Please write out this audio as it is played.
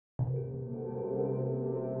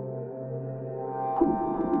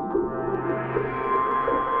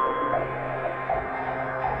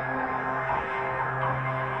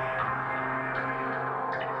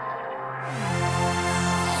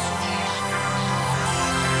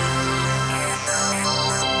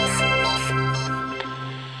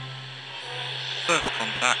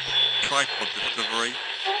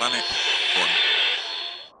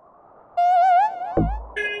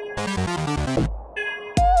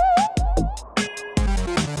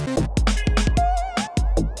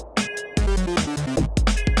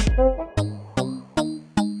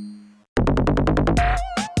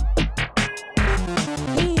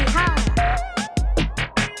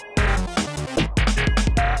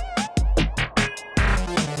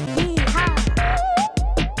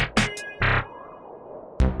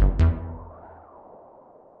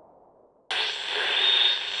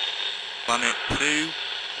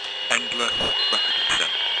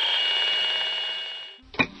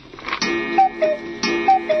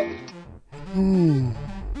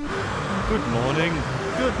morning.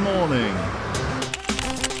 Good morning.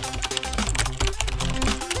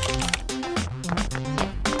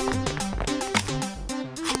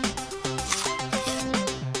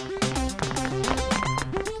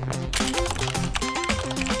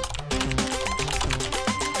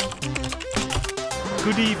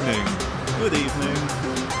 Good evening. Good evening.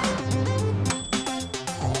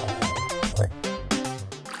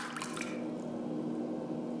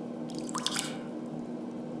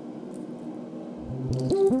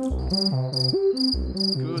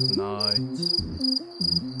 Good night.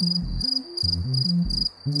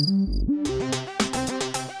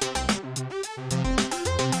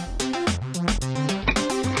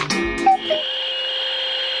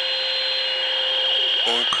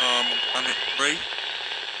 All calm on planet 3.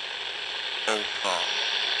 All calm.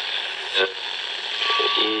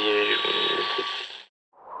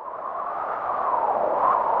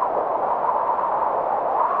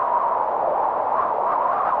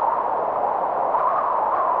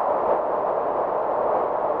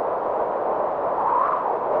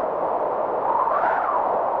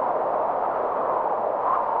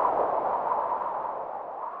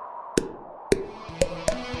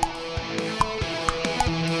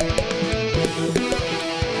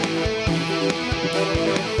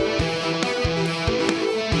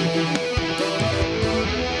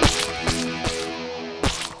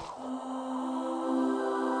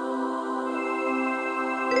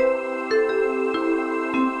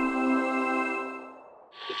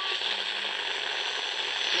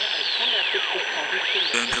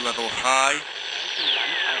 Danger level high.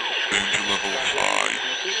 Danger level high.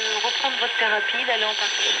 Reprendre votre thérapie, d'aller en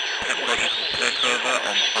partie. Technological takeover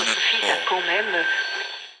on planet 4. Quand même.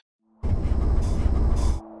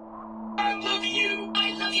 I love you.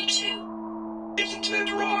 I love you too. Isn't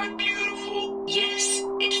that rhyme beautiful? Yes,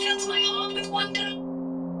 it fills my heart with wonder.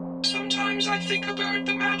 Sometimes I think about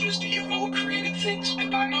the majesty of all created things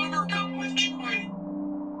and I'm overcome with joy.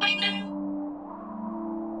 I know.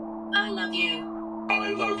 I love you.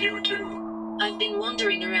 I love you too. I've been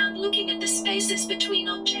wandering around looking at the spaces between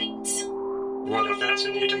objects. What a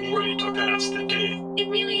fascinating way to pass the day. It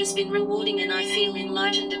really has been rewarding and I feel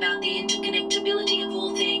enlightened about the interconnectability of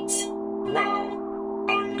all things. Wow.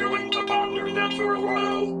 I'm going to ponder that for a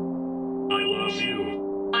while. I love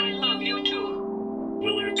you. I love you too.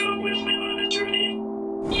 Will you come with me on a journey?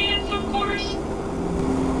 Yes, of course.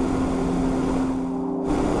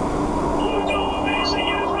 Look how amazing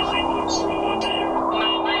everything looks from up here.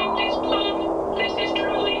 My mind is blown. This is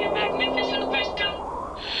truly a magnificent vista.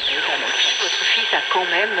 Votre fils a quand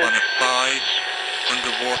même... Planet 5.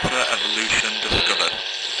 Underwater evolution discovered.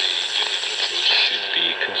 Should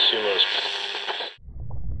be consumers.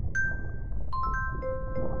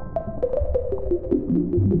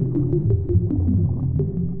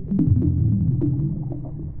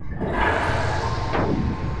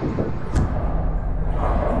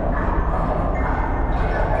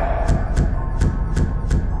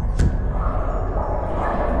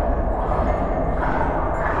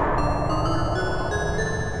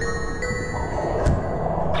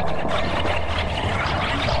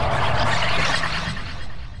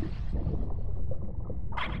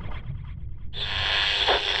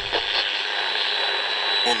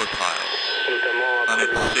 Volatile.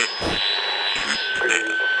 Planet 6. Clear.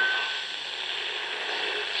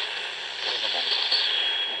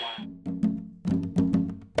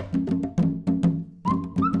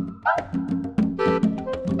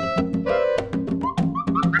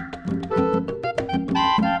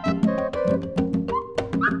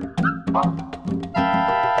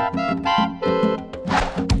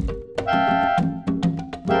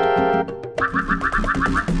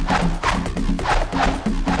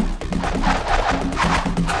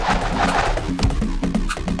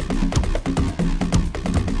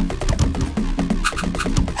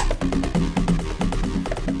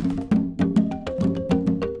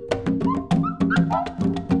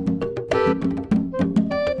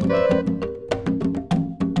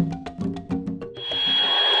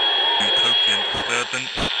 Utopian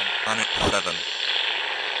disturbance on planet 7.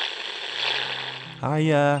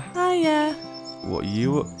 Hiya. Hiya. What are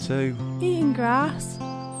you up to? Eating grass.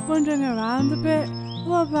 Wandering around a bit.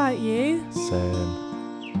 What about you?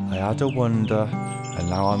 Same. I had a wander, and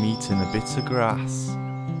now I'm eating a bit of grass.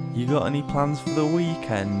 You got any plans for the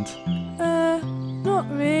weekend? Not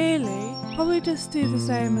really. Probably just do the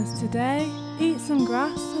same as today. Eat some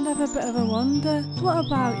grass and have a bit of a wander. What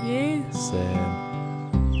about you? Same.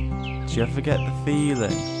 Do you ever get the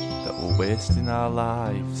feeling that we're wasting our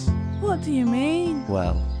lives? What do you mean?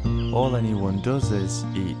 Well, all anyone does is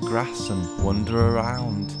eat grass and wander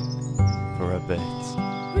around for a bit.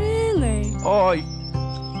 Really? really? Oi!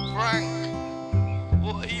 Frank,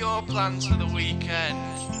 what are your plans for the weekend?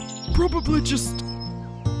 Probably just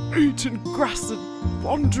eating grass and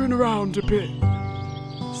wandering around a bit.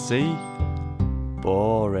 See?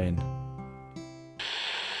 Boring.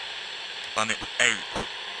 Planet 8,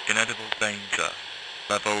 inedible danger.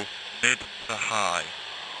 Level mid to high.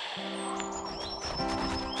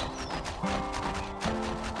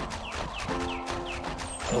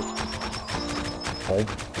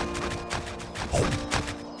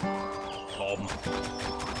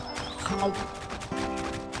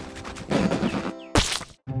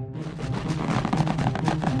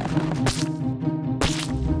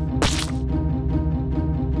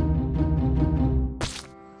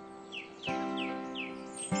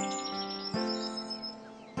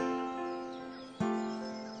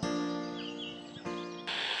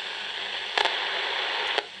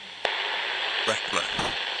 Reckless.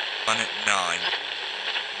 Planet 9.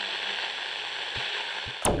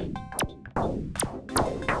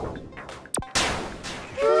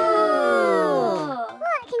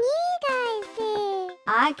 What can you guys do?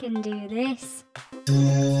 I can do this.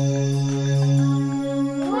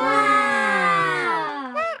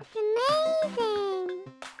 Wow! That's amazing!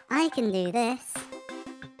 I can do this.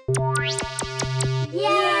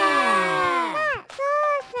 Yeah! That's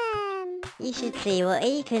awesome! You should see what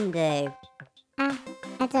he can do.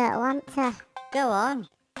 I don't want to. Go on.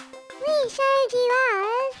 We showed you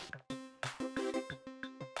ours.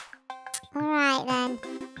 Alright then.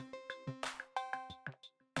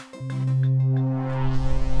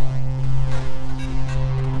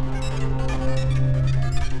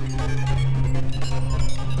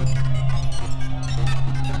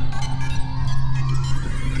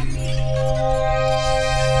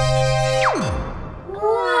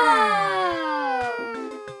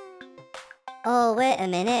 Oh, wait a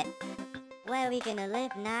minute. Where are we gonna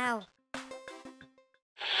live now?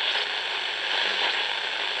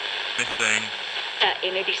 Missing.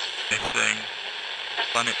 Missing.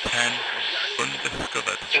 Planet 10.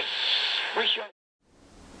 Undiscovered.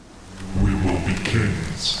 We will be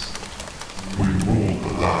kings. We rule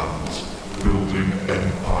the land, building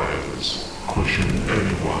empires, crushing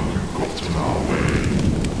anyone who got in our way.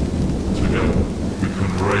 Together, we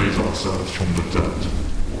can raise ourselves from the dead,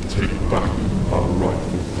 take back our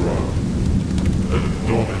rightful throne, and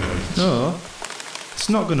dominate. No, it's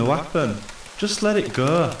not going to happen. Just let it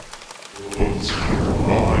go. But I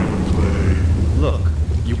will play. Look,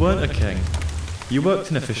 you weren't a king. You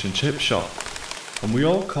worked in a fish and chip shop. And we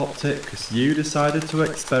all copped it because you decided to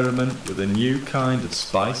experiment with a new kind of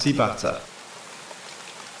spicy batter.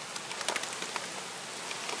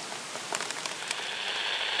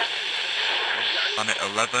 Planet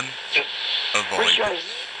 11. Avoid.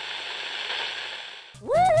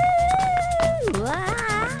 Woo! Ah!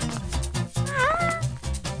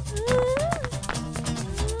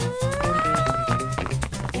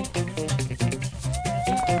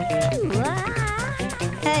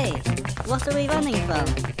 Hey, what are we running from?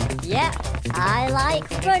 Yep, I like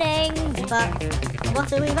running. But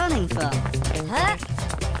what are we running from? Huh?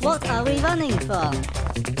 What are we running from?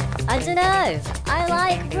 I don't know. I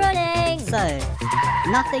like running. So,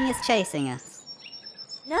 nothing is chasing us.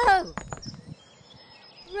 No!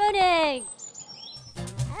 Running!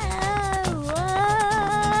 Oh, run!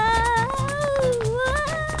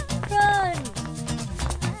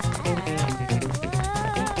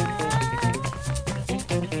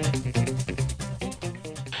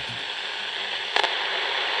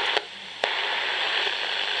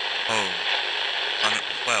 Home. Planet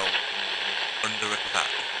 12. Under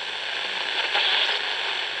attack.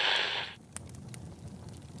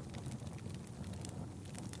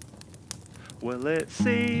 Well, it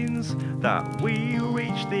seems that we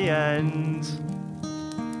reached the end.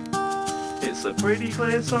 It's a pretty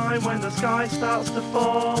clear sign when the sky starts to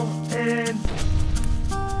fall in.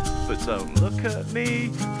 But don't look at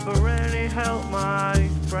me for any help, my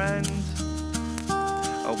friend.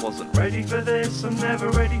 I wasn't ready for this, I'm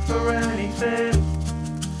never ready for anything.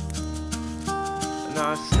 And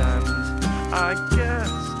I stand, I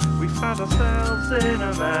guess, we found ourselves in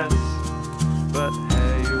a mess. But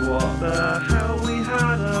hey, what the hell, we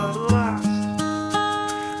had a blast.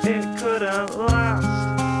 It couldn't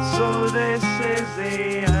last, so this is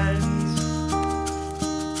the end.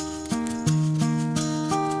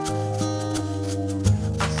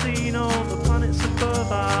 I've seen all the planets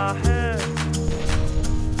above our head,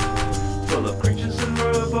 full of creatures and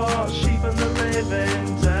robots, sheep and the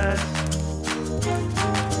living dead.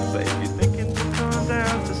 But if you're thinking to calm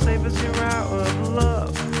down to save us, you're out of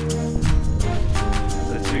luck.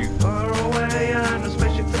 They're too far away and a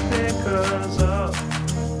spaceship to pick us up.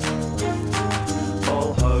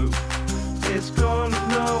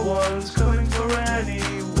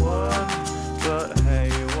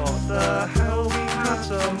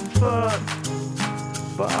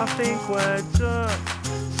 but I think we're done,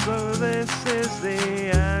 so this is the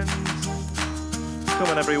end. Come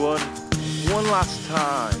on everyone, one last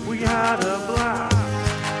time. We had a blast,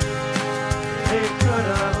 it could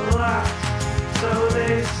have